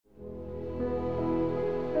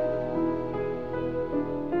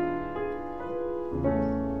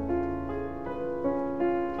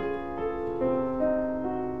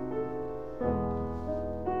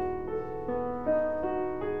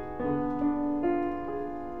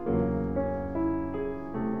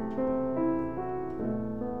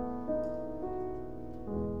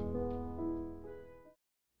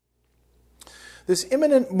This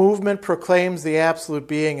immanent movement proclaims the absolute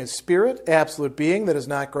being as spirit. Absolute being that is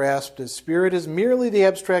not grasped as spirit is merely the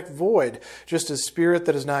abstract void, just as spirit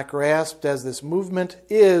that is not grasped as this movement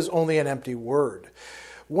is only an empty word.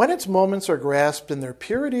 When its moments are grasped in their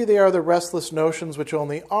purity, they are the restless notions which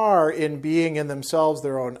only are, in being in themselves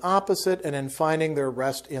their own opposite, and in finding their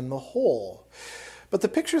rest in the whole. But the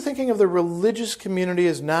picture thinking of the religious community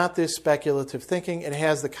is not this speculative thinking. It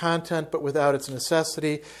has the content, but without its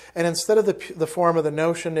necessity. And instead of the form of the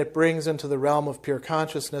notion, it brings into the realm of pure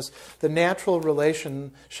consciousness the natural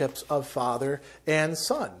relationships of Father and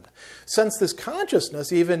Son. Since this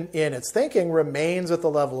consciousness, even in its thinking, remains at the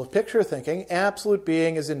level of picture thinking, absolute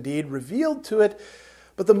being is indeed revealed to it.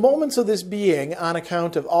 But the moments of this being, on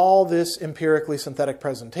account of all this empirically synthetic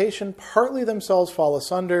presentation, partly themselves fall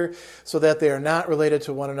asunder so that they are not related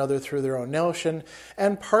to one another through their own notion,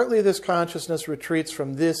 and partly this consciousness retreats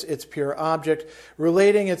from this, its pure object,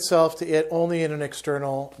 relating itself to it only in an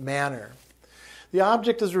external manner. The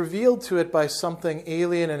object is revealed to it by something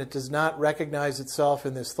alien, and it does not recognize itself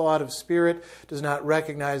in this thought of spirit, does not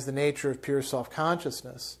recognize the nature of pure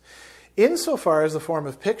self-consciousness. Insofar as the form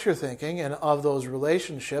of picture thinking and of those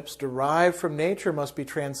relationships derived from nature must be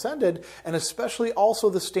transcended, and especially also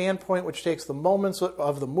the standpoint which takes the moments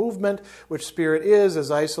of the movement, which spirit is,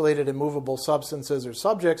 as isolated immovable substances or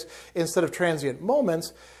subjects, instead of transient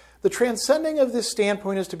moments, the transcending of this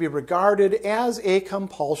standpoint is to be regarded as a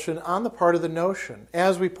compulsion on the part of the notion,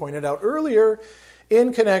 as we pointed out earlier,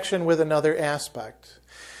 in connection with another aspect.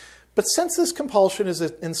 But since this compulsion is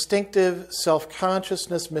instinctive,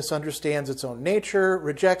 self-consciousness misunderstands its own nature,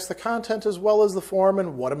 rejects the content as well as the form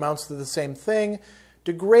and what amounts to the same thing,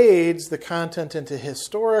 degrades the content into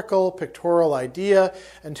historical, pictorial idea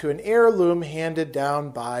and to an heirloom handed down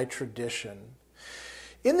by tradition.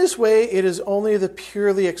 In this way, it is only the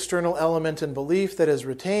purely external element in belief that is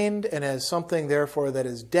retained, and as something, therefore, that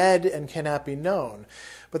is dead and cannot be known.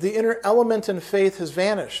 But the inner element in faith has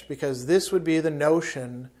vanished, because this would be the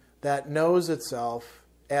notion that knows itself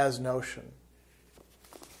as notion.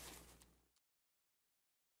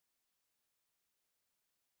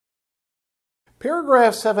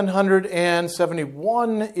 Paragraph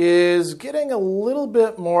 771 is getting a little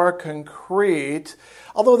bit more concrete,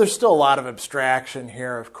 although there's still a lot of abstraction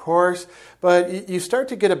here, of course, but you start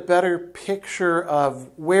to get a better picture of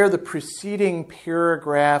where the preceding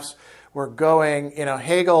paragraphs were going. You know,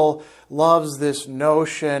 Hegel loves this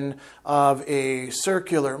notion of a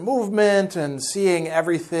circular movement and seeing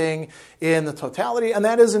everything in the totality, and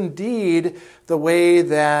that is indeed the way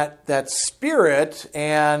that spirit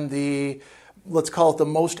and the, let's call it, the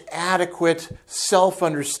most adequate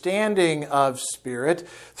self-understanding of spirit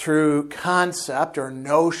through concept or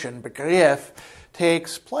notion, Begriff,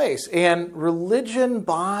 takes place. And religion,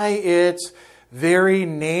 by its very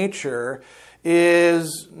nature,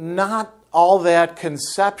 is not all that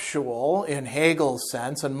conceptual in Hegel's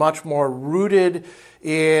sense, and much more rooted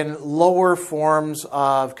in lower forms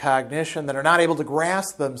of cognition that are not able to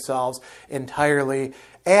grasp themselves entirely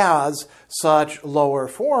as such lower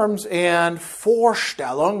forms. And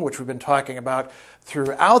Vorstellung, which we've been talking about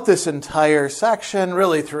throughout this entire section,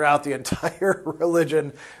 really throughout the entire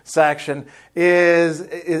religion section, is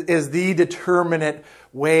the determinate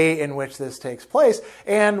way in which this takes place.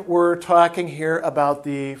 And we're talking here about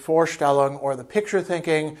the Vorstellung, or the picture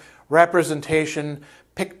thinking, representation,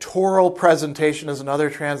 pictorial presentation is another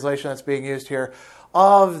translation that's being used here,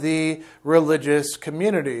 of the religious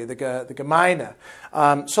community, the Gemeinde.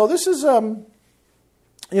 So this is, a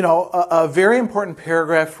very important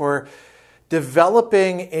paragraph for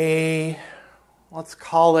developing a, let's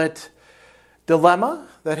call it, dilemma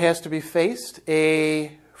that has to be faced,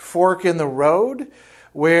 a fork in the road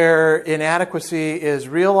where inadequacy is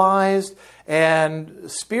realized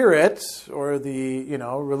and spirit, or the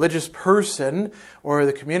religious person or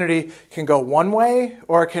the community, can go one way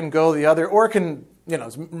or can go the other, or can,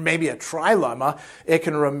 maybe a trilemma, it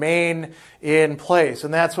can remain in place.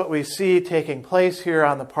 And that's what we see taking place here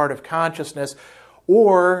on the part of consciousness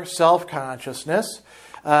or self-consciousness.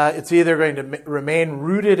 It's either going to remain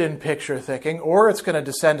rooted in picture thinking, or it's going to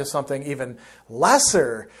descend to something even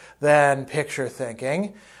lesser than picture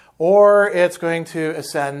thinking, or it's going to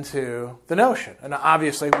ascend to the notion. And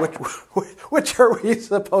obviously, which are we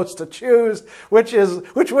supposed to choose? Which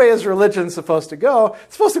way is religion supposed to go?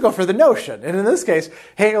 It's supposed to go for the notion. And in this case,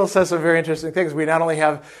 Hegel says some very interesting things. We not only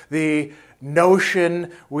have the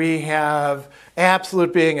notion, we have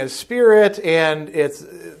absolute being as spirit, and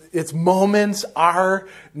its moments are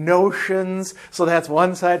notions. So that's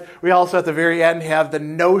one side. We also at the very end have the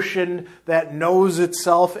notion that knows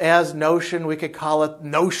itself as notion. We could call it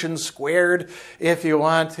notion squared if you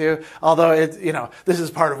want to. Although this is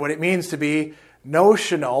part of what it means to be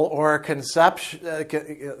notional or conceptual,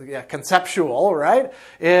 right?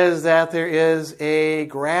 Is that there is a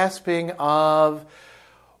grasping of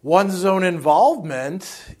one's own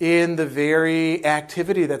involvement in the very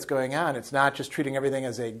activity that's going on. It's not just treating everything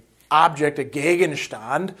as an object, a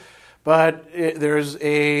Gegenstand, but there's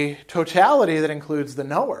a totality that includes the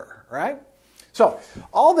knower, right? So,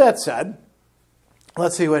 all that said,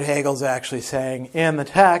 let's see what Hegel's actually saying in the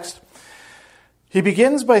text. He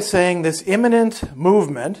begins by saying this immanent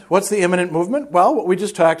movement. What's the immanent movement? Well, what we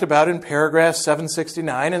just talked about in paragraphs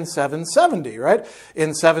 769 and 770, right?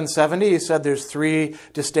 In 770, he said there's three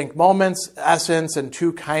distinct moments, essence, and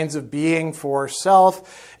two kinds of being for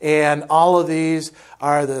self. And all of these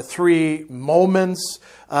are the three moments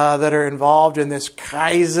that are involved in this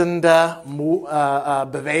kreisende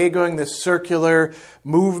Bewegung, this circular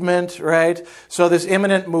movement, right? So this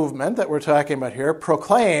immanent movement that we're talking about here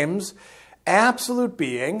proclaims absolute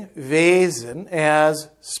being, Wesen, as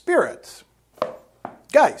spirit,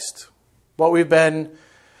 Geist. What we've been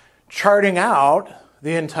charting out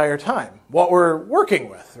the entire time, what we're working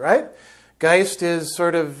with, right? Geist is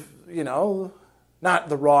sort of, not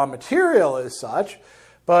the raw material as such,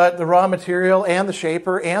 but the raw material and the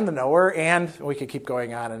shaper and the knower, and we could keep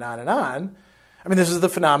going on and on and on. I mean, this is the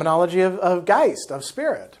phenomenology of Geist, of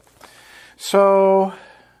spirit. So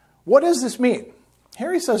what does this mean?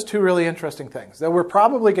 Here he says two really interesting things that we're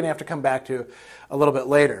probably going to have to come back to a little bit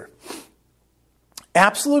later.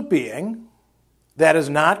 Absolute being that is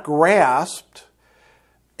not grasped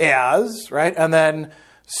as, right? And then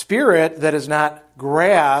spirit that is not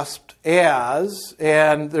grasped as,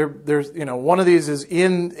 and there's one of these is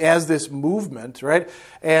in as this movement, right?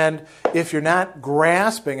 And if you're not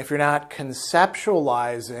grasping, if you're not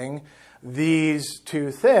conceptualizing these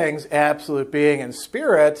two things, absolute being and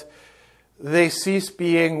spirit, they cease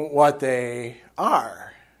being what they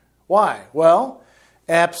are. Why? Well,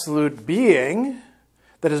 absolute being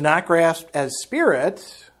that is not grasped as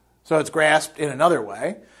spirit, so it's grasped in another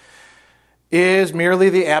way, is merely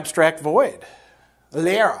the abstract void,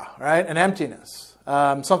 Leere, right? An emptiness.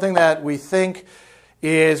 Something that we think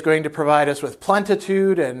is going to provide us with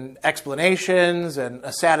plenitude and explanations and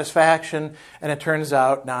a satisfaction, and it turns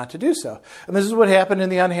out not to do so. And this is what happened in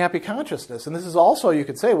the unhappy consciousness. And this is also, you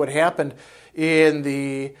could say, what happened in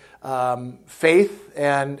the faith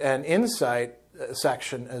and insight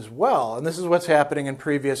section as well. And this is what's happening in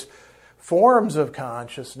previous forms of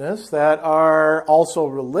consciousness that are also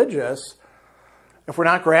religious. If we're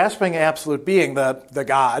not grasping absolute being, the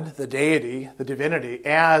God, the deity, the divinity,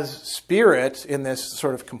 as spirit in this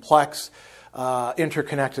sort of complex,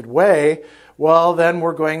 interconnected way, well, then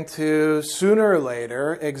we're going to, sooner or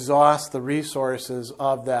later, exhaust the resources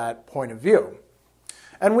of that point of view.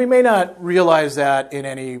 And we may not realize that in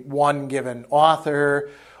any one given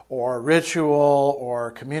author or ritual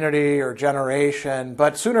or community or generation,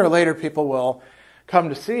 but sooner or later people will come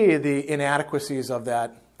to see the inadequacies of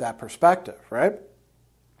that perspective, right?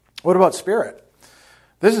 What about spirit?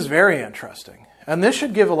 This is very interesting. And this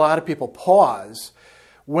should give a lot of people pause.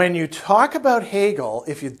 When you talk about Hegel,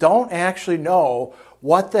 if you don't actually know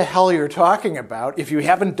what the hell you're talking about, if you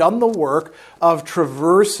haven't done the work of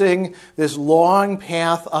traversing this long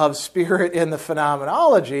path of spirit in the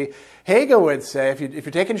phenomenology, Hegel would say, if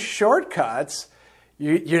you're taking shortcuts,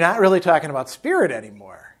 you're not really talking about spirit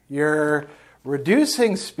anymore. You're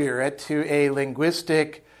reducing spirit to a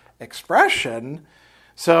linguistic expression.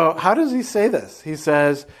 So how does he say this? He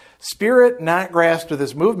says, spirit not grasped to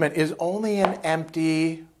this movement is only an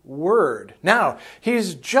empty word. Now,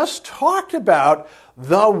 he's just talked about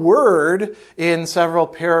the word in several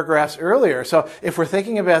paragraphs earlier. So if we're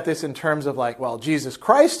thinking about this in terms of like, well, Jesus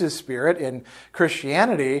Christ is spirit in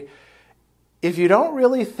Christianity, if you don't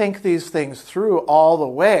really think these things through all the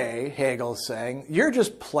way, Hegel's saying, you're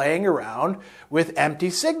just playing around with empty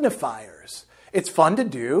signifiers. It's fun to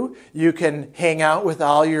do. You can hang out with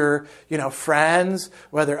all your, friends,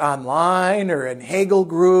 whether online or in Hegel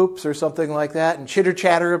groups or something like that, and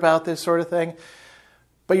chitter-chatter about this sort of thing.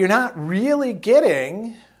 But you're not really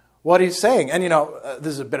getting what he's saying. And,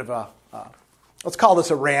 this is a bit of a let's call this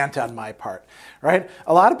a rant on my part, right?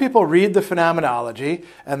 A lot of people read the Phenomenology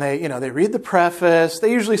and they read the preface.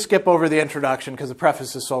 They usually skip over the introduction because the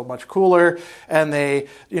preface is so much cooler, and they,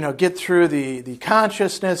 get through the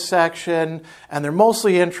consciousness section, and they're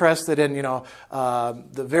mostly interested in,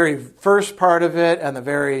 the very first part of it and the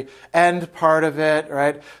very end part of it,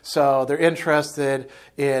 right? So they're interested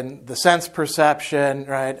in the sense perception,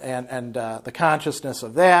 right, and the consciousness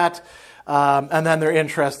of that. And then they're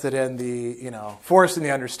interested in the, force and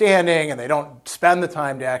the understanding, and they don't spend the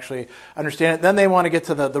time to actually understand it. Then they want to get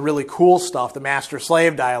to the really cool stuff, the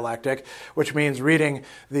master-slave dialectic, which means reading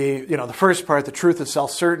the first part, the truth of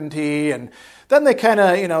self-certainty, and then they kind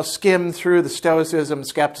of, skim through the stoicism,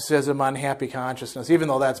 skepticism, unhappy consciousness, even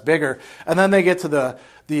though that's bigger. And then they get to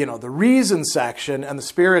the reason section and the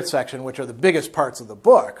spirit section, which are the biggest parts of the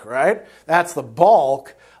book, right? That's the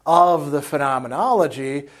bulk of the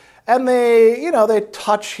Phenomenology. And they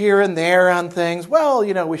touch here and there on things. Well,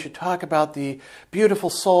 we should talk about the beautiful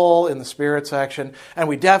soul in the spirit section, and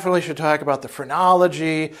we definitely should talk about the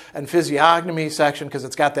phrenology and physiognomy section because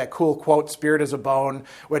it's got that cool quote, "Spirit is a bone,"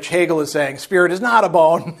 which Hegel is saying, spirit is not a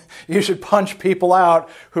bone. You should punch people out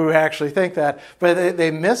who actually think that. But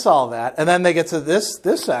they miss all that. And then they get to this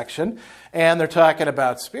section, and they're talking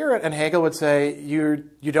about spirit, and Hegel would say, you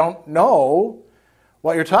don't know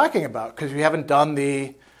what you're talking about because you haven't done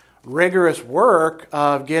the rigorous work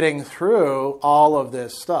of getting through all of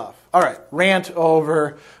this stuff. All right, rant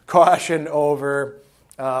over, caution over.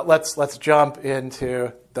 Let's jump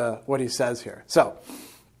into what he says here. So,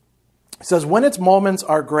 he says, when its moments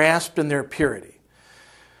are grasped in their purity.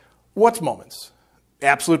 What's moments?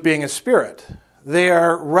 Absolute being is spirit. They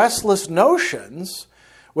are restless notions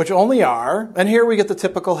which only are, and here we get the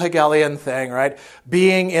typical Hegelian thing, right?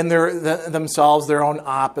 Being in themselves their own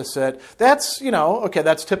opposite. That's,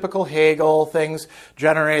 that's typical Hegel. Things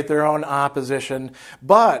generate their own opposition.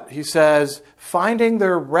 But, he says, finding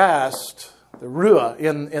their rest, the Ruhe,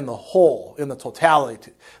 in the whole, in the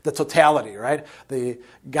totality, right? The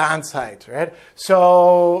Ganzheit, right?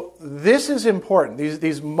 So, this is important.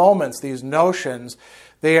 These moments, these notions,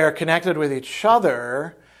 they are connected with each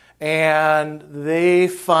other, and they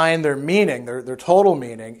find their meaning, their total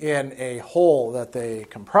meaning, in a whole that they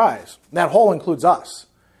comprise. And that whole includes us.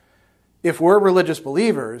 If we're religious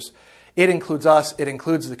believers, it includes us, it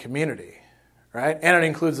includes the community, right? And it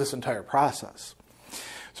includes this entire process.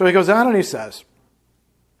 So he goes on and he says,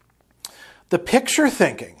 the picture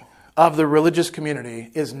thinking of the religious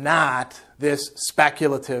community is not this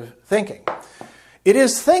speculative thinking. It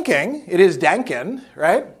is thinking, it is denken,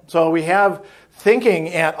 right? So we have thinking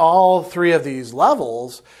at all three of these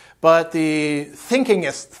levels, but the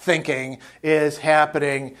thinkingist thinking is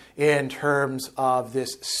happening in terms of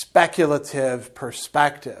this speculative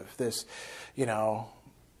perspective, this,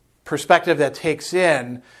 perspective that takes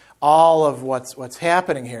in all of what's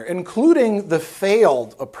happening here, including the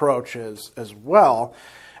failed approaches as well,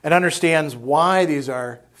 and understands why these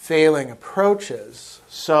are failing approaches.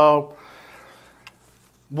 So,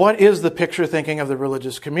 what is the picture thinking of the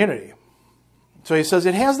religious community? So he says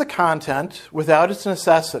it has the content without its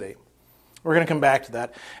necessity. We're going to come back to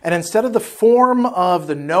that. And instead of the form of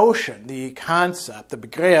the notion, the concept, the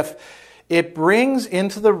Begriff, it brings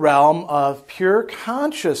into the realm of pure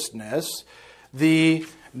consciousness the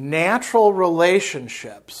natural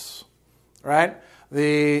relationships, right?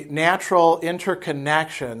 The natural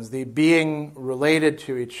interconnections, the being related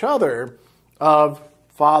to each other of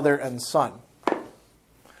Father and Son.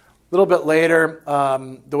 A little bit later,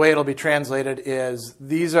 the way it'll be translated is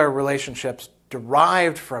these are relationships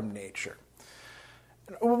derived from nature.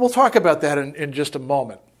 We'll talk about that in just a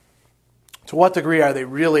moment. To what degree are they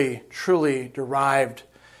really, truly derived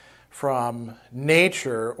from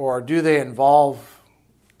nature, or do they involve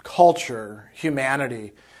culture,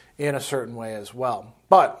 humanity, in a certain way as well?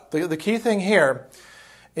 But the key thing here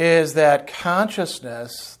is that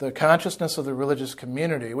consciousness, the consciousness of the religious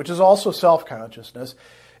community, which is also self-consciousness,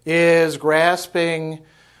 is grasping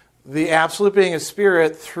the absolute being of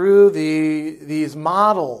spirit through these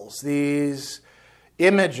models, these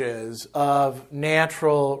images of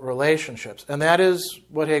natural relationships. And that is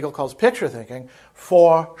what Hegel calls picture thinking,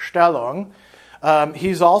 Vorstellung.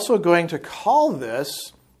 He's also going to call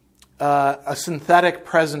this a synthetic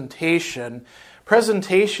presentation.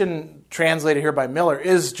 Presentation, translated here by Miller,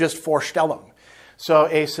 is just Vorstellung. So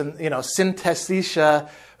a synthesische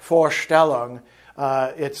Vorstellung.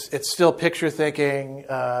 It's still picture thinking,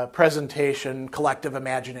 presentation, collective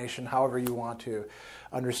imagination, however you want to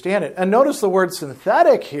understand it. And notice the word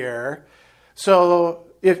synthetic here. So,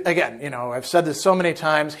 I've said this so many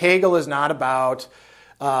times, Hegel is not about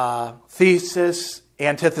thesis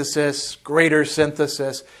antithesis, greater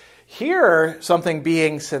synthesis. Here, something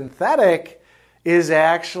being synthetic is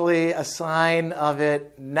actually a sign of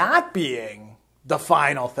it not being the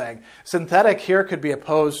final thing. Synthetic here could be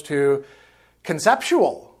opposed to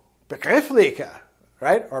conceptual, begriffliche,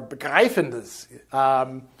 right? Or begreifendes.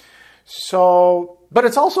 But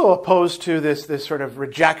it's also opposed to this sort of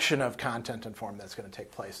rejection of content and form that's going to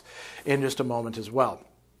take place in just a moment as well.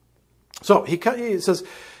 So he says,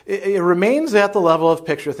 it remains at the level of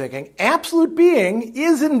picture thinking. Absolute being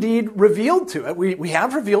is indeed revealed to it. We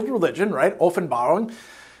have revealed religion, right? Offenbarung.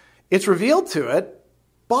 It's revealed to it,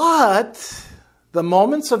 but the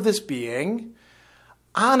moments of this being,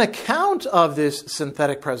 on account of this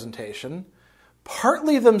synthetic presentation,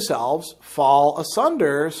 partly themselves fall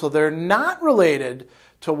asunder, so they're not related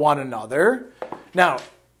to one another. Now,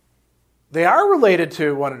 they are related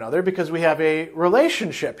to one another because we have a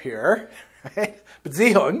relationship here, right?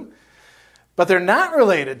 Beziehung, but they're not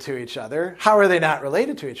related to each other. How are they not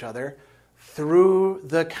related to each other? Through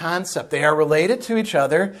the concept. They are related to each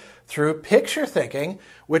other through picture thinking,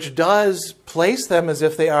 which does place them as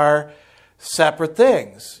if they are separate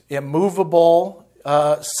things, immovable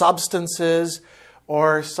substances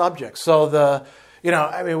or subjects. So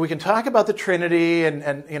we can talk about the Trinity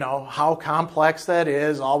and how complex that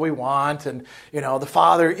is, all we want. And, the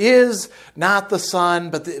Father is not the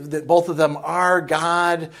Son, but both of them are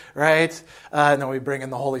God, right? And then we bring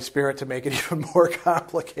in the Holy Spirit to make it even more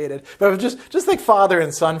complicated. But just think Father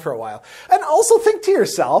and Son for a while. And also think to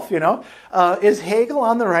yourself, is Hegel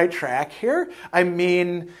on the right track here? I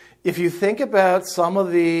mean, if you think about some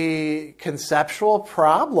of the conceptual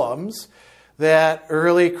problems that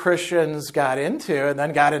early Christians got into and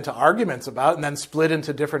then got into arguments about and then split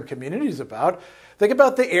into different communities about. Think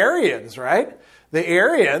about the Arians, right? The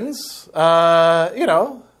Arians,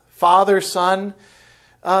 Father, Son,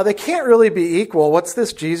 they can't really be equal. What's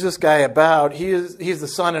this Jesus guy about? He's the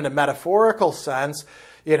Son in a metaphorical sense.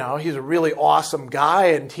 He's a really awesome guy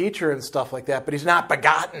and teacher and stuff like that, but he's not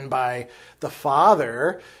begotten by the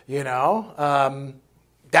Father,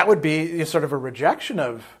 That would be sort of a rejection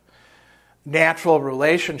of natural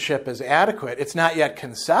relationship as adequate. It's not yet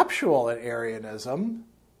conceptual in Arianism.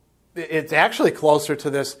 It's actually closer to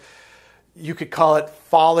this, you could call it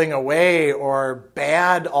falling away or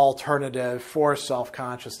bad alternative for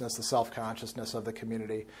self-consciousness, the self-consciousness of the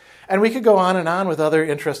community. And we could go on with other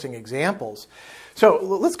interesting examples. So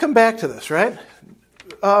let's come back to this, right?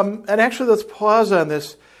 And actually let's pause on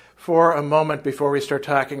this for a moment before we start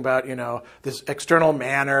talking about, this external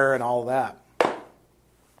manner and all that.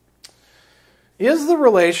 Is the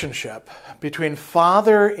relationship between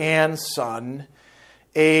Father and Son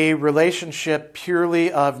a relationship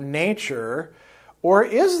purely of nature, or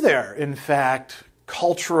is there, in fact,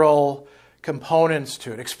 cultural components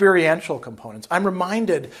to it, experiential components? I'm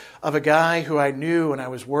reminded of a guy who I knew when I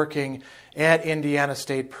was working at Indiana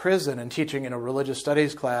State Prison and teaching in religious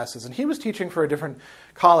studies classes, and he was teaching for a different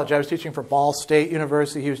college. I was teaching for Ball State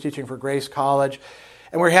University. He was teaching for Grace College.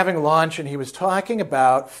 And we were having lunch, and he was talking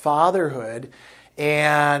about fatherhood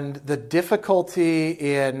and the difficulty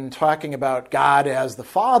in talking about God as the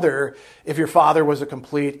Father if your father was a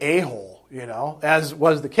complete a-hole, as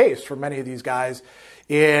was the case for many of these guys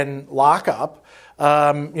in lockup.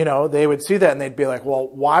 They would see that and they'd be like, well,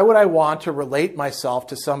 why would I want to relate myself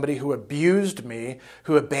to somebody who abused me,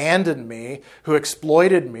 who abandoned me, who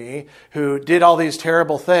exploited me, who did all these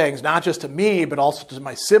terrible things, not just to me, but also to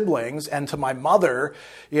my siblings and to my mother?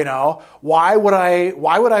 Why would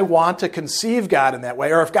I want to conceive God in that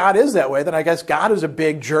way? Or if God is that way, then I guess God is a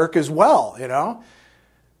big jerk as well,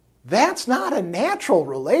 That's not a natural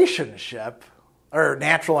relationship or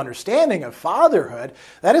natural understanding of fatherhood.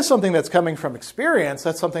 That is something that's coming from experience.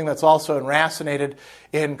 That's something that's also enracinated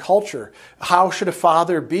in culture. How should a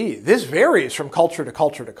father be? This varies from culture to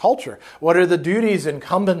culture to culture. What are the duties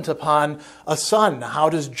incumbent upon a son? How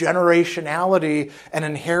does generationality and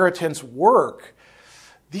inheritance work?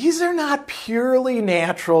 These are not purely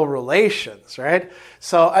natural relations, right?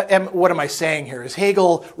 So what am I saying here? Is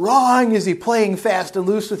Hegel wrong? Is he playing fast and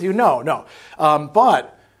loose with you? No.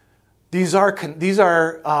 But these are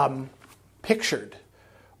pictured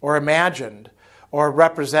or imagined or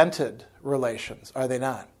represented relations, are they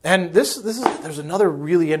not? And there's another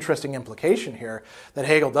really interesting implication here that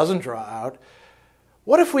Hegel doesn't draw out.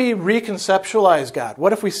 What if we reconceptualize God?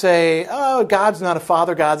 What if we say, oh, God's not a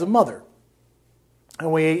father, God's a mother?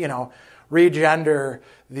 And we, regender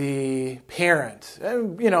the parent,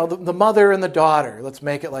 the mother and the daughter. Let's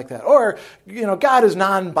make it like that. Or, God is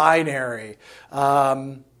non-binary.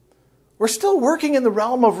 We're still working in the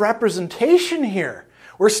realm of representation here.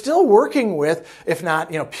 we're still working with, if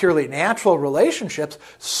not purely natural relationships,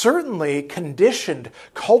 certainly conditioned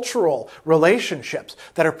cultural relationships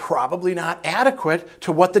that are probably not adequate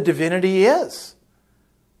to what the divinity is.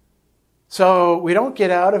 So we don't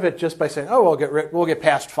get out of it just by saying, oh, we'll get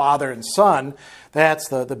past Father and Son. That's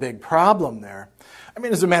the big problem there. I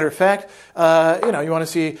mean, as a matter of fact, you want to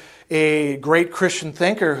see a great Christian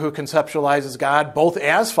thinker who conceptualizes God both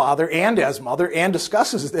as Father and as Mother and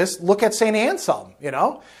discusses this. Look at St. Anselm,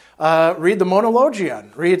 Read the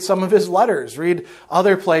Monologion. Read some of his letters. Read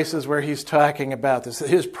other places where he's talking about this.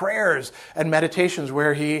 His prayers and meditations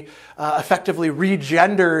where he effectively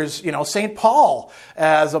regenders, St. Paul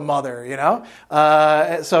as a mother,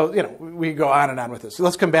 So, we go on and on with this. So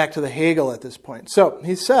let's come back to the Hegel at this point. So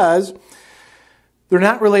he says, they're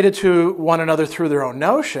not related to one another through their own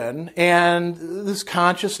notion, and this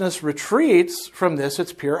consciousness retreats from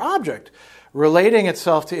its pure object, relating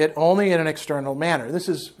itself to it only in an external manner. This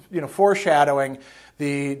is, foreshadowing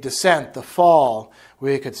the descent, the fall,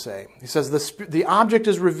 we could say. He says the object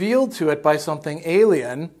is revealed to it by something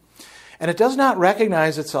alien, and it does not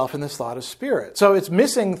recognize itself in this thought of spirit. So it's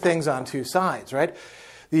missing things on two sides, right?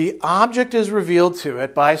 The object is revealed to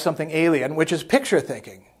it by something alien, which is picture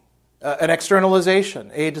thinking. An externalization,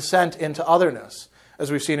 a descent into otherness,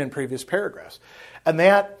 as we've seen in previous paragraphs. And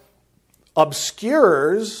that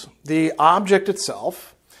obscures the object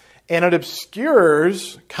itself, and it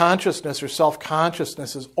obscures consciousness or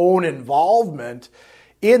self-consciousness's own involvement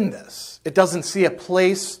in this. It doesn't see a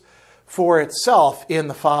place for itself in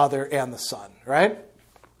the Father and the Son, right?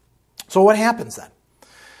 So what happens then?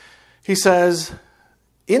 He says,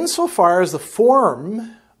 insofar as the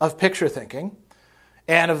form of picture thinking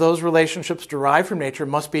and of those relationships derived from nature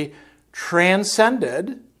must be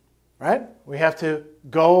transcended, right? We have to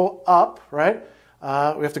go up, right? We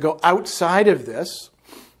have to go outside of this.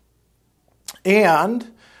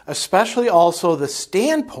 And especially also the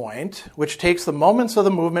standpoint, which takes the moments of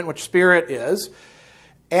the movement, which spirit is,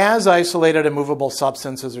 as isolated immovable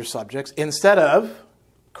substances or subjects, instead of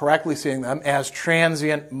correctly seeing them as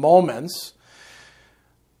transient moments.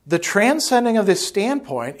 The transcending of this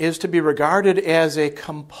standpoint is to be regarded as a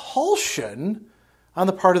compulsion on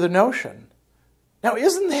the part of the notion. Now,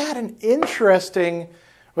 isn't that an interesting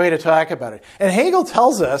way to talk about it? And Hegel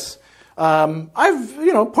tells us,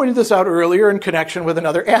 I've pointed this out earlier in connection with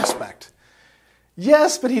another aspect.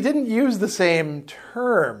 Yes, but he didn't use the same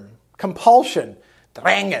term. Compulsion,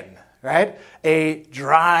 drängen, right? A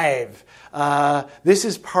drive. This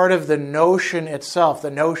is part of the notion itself,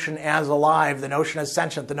 the notion as alive, the notion as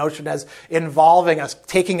sentient, the notion as involving us,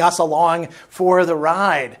 taking us along for the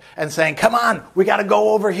ride and saying, come on, we got to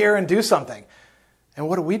go over here and do something. And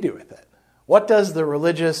what do we do with it? What does the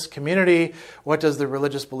religious community, what does the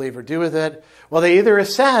religious believer do with it? Well, they either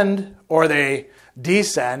ascend or they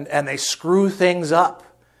descend and they screw things up,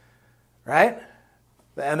 right?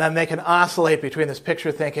 And then they can oscillate between this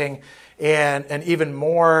picture thinking and an even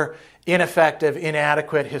more ineffective,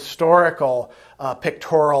 inadequate, historical,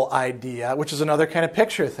 pictorial idea, which is another kind of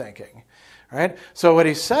picture thinking, right? So what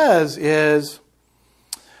he says is,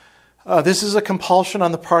 this is a compulsion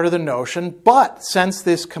on the part of the notion, but since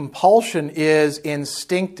this compulsion is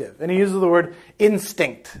instinctive, and he uses the word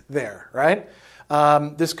instinct there, right?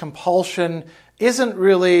 This compulsion isn't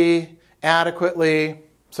really adequately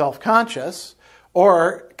self-conscious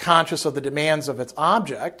or conscious of the demands of its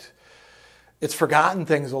object. It's forgotten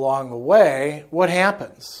things along the way. What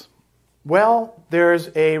happens? Well, there's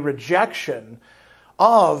a rejection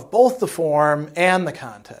of both the form and the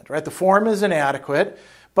content, right? The form is inadequate,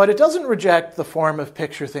 but it doesn't reject the form of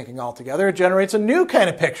picture thinking altogether. It generates a new kind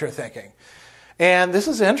of picture thinking. And this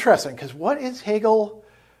is interesting, because what is Hegel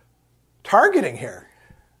targeting here?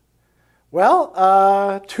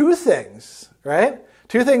 Well, two things, right?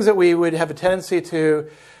 Two things that we would have a tendency to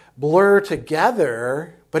blur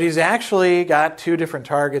together, but he's actually got two different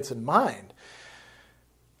targets in mind.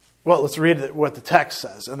 Well, let's read what the text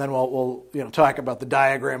says, and then we'll talk about the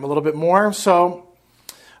diagram a little bit more. So,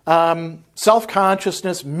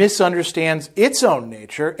 self-consciousness misunderstands its own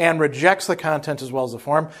nature and rejects the content as well as the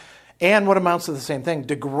form, and what amounts to the same thing,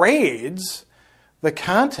 degrades the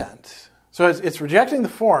content. So it's rejecting the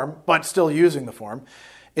form, but still using the form.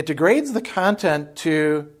 It degrades the content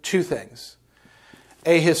to two things.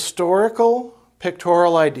 A historical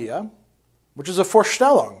pictorial idea, which is a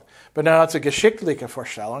Vorstellung, but now it's a geschichtliche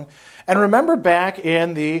Vorstellung. And remember back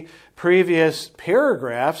in the previous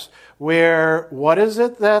paragraphs where what is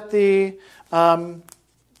it that the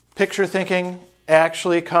picture thinking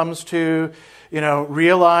actually comes to,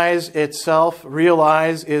 realize itself,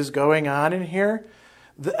 realize is going on in here?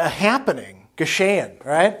 A happening, geschehen,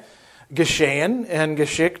 right? Geschehen and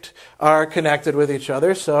Geschicht are connected with each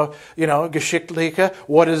other. So, Geschichtliche,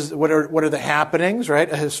 what are the happenings,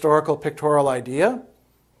 right? A historical pictorial idea.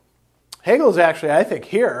 Hegel's actually, I think,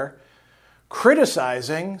 here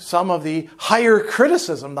criticizing some of the higher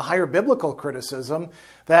criticism, the higher biblical criticism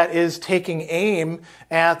that is taking aim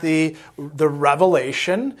at the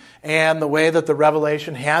revelation and the way that the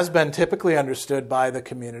revelation has been typically understood by the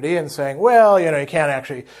community, and saying, well, you can't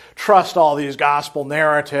actually trust all these gospel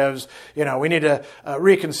narratives. We need to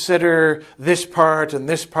reconsider this part, and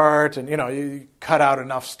you cut out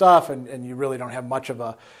enough stuff and you really don't have much of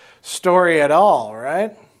a story at all,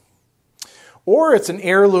 right? Or it's an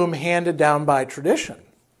heirloom handed down by tradition.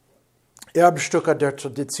 Erbstücke der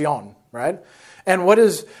Tradition, right? And why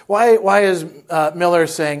is Miller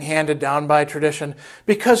saying handed down by tradition?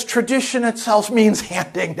 Because tradition itself means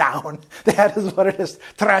handing down. That is what it is.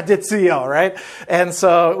 Traditio, right? And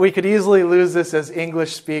so we could easily lose this as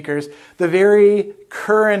English speakers. The very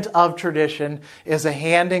current of tradition is a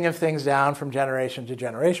handing of things down from generation to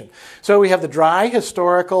generation. So we have the dry,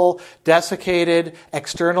 historical, desiccated,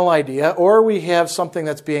 external idea, or we have something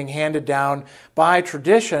that's being handed down by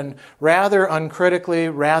tradition, rather uncritically,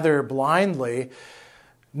 rather blindly.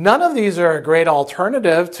 None of these are a great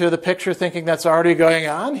alternative to the picture thinking that's already going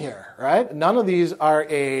on here, right? None of these are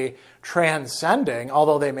a transcending,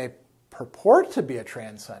 although they may purport to be a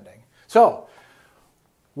transcending. So,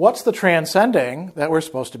 what's the transcending that we're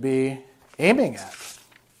supposed to be aiming at?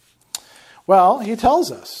 Well, he tells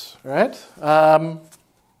us, right?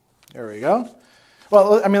 There we go.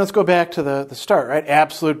 Well, let's go back to the start, right?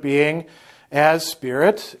 Absolute being as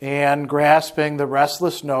spirit, and grasping the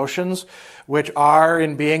restless notions which are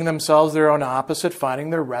in being themselves their own opposite, finding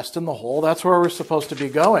their rest in the whole. That's where we're supposed to be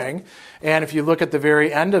going. And if you look at the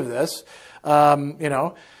very end of this,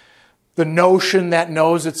 the notion that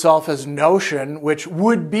knows itself as notion, which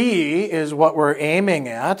would be, is what we're aiming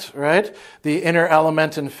at, right? The inner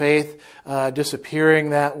element in faith disappearing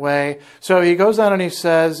that way. So he goes on and he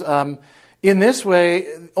says, in this way,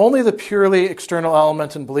 only the purely external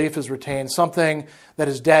element in belief is retained, something that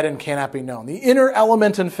is dead and cannot be known. The inner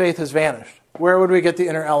element in faith has vanished. Where would we get the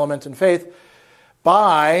inner element in faith?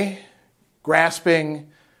 By grasping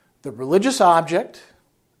the religious object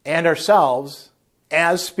and ourselves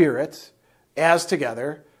as spirits, as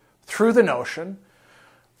together, through the notion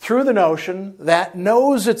that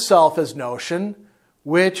knows itself as notion,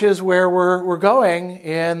 which is where we're going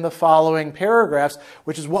in the following paragraphs,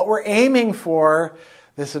 which is what we're aiming for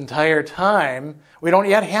this entire time. We don't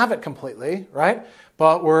yet have it completely, right?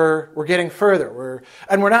 But we're getting further.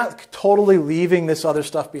 We're not totally leaving this other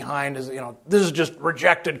stuff behind as, this is just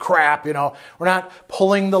rejected crap, We're not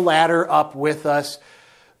pulling the ladder up with us.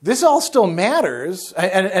 This all still matters,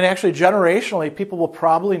 and actually generationally, people will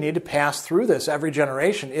probably need to pass through this every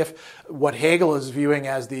generation if what Hegel is viewing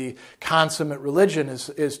as the consummate religion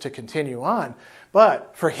is to continue on.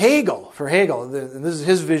 But for Hegel, and this is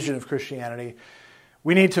his vision of Christianity,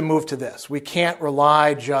 we need to move to this. We can't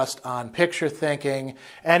rely just on picture thinking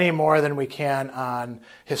any more than we can on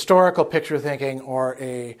historical picture thinking or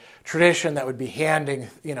a tradition that would be handing,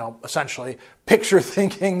 essentially picture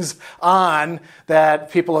thinkings on that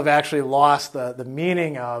people have actually lost the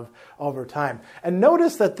meaning of over time. And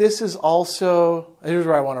notice that this is also, here's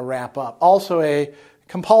where I want to wrap up, also a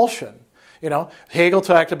compulsion. Hegel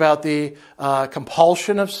talked about the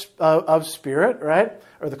compulsion of spirit, right?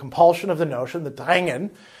 Or the compulsion of the notion, the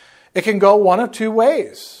Drängen. It can go one of two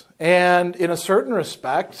ways. And in a certain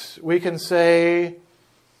respect, we can say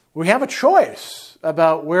we have a choice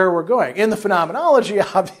about where we're going. In the Phenomenology,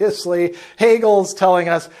 obviously, Hegel's telling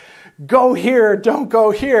us, go here, don't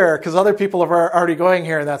go here, because other people are already going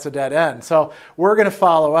here and that's a dead end. So we're going to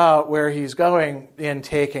follow out where he's going in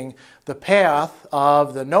taking the path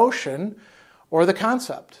of the notion or the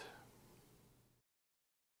concept.